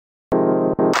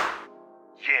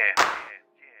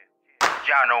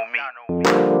Y'all know me.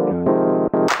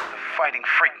 The fighting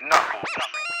freak Knuckles.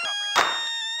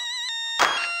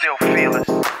 Still fearless.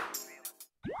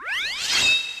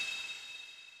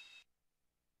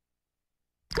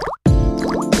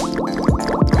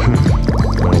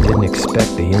 I didn't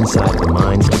expect the inside of the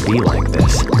mines to be like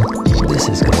this. This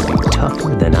is going to be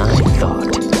tougher than I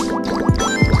thought.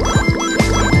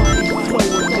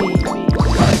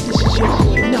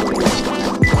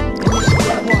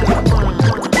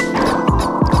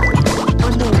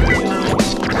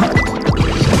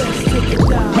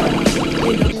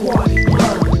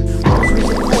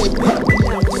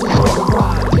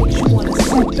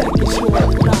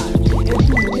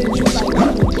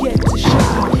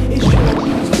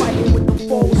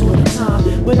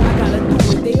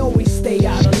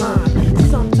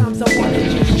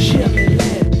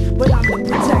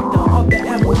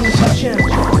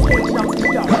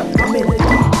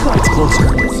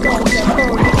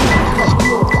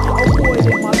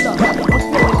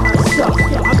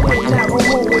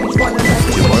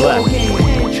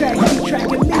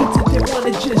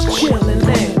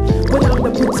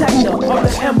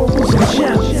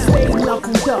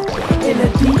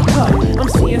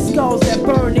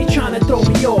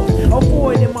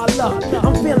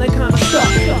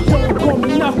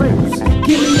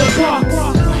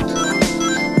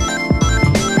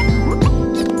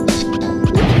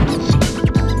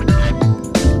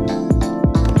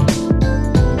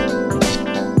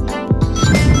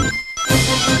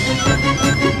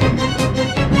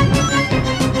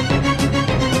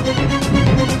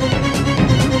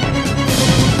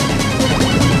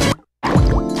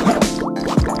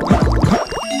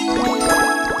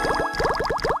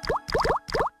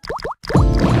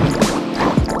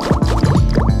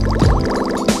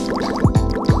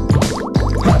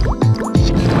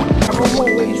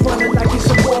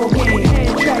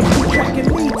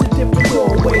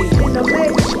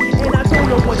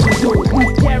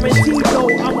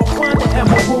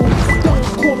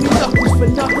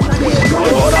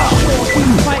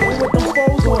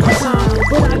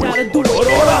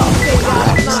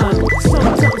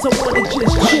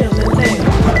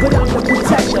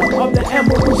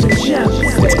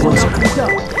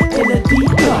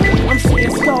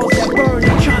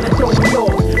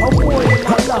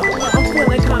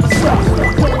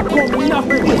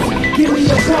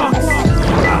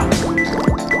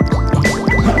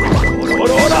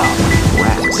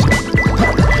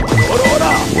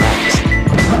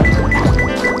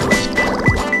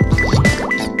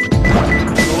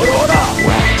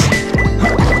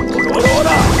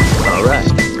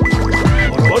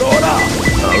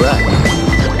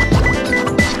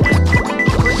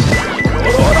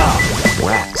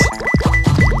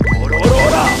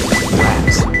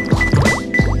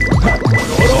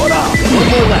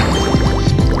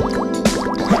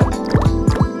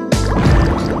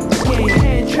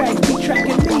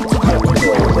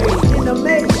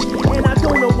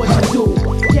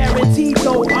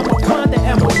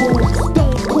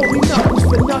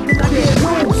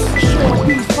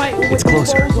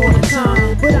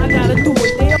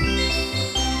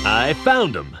 I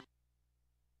found him.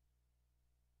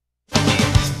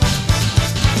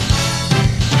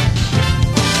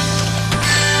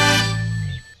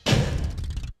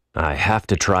 I have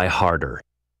to try harder.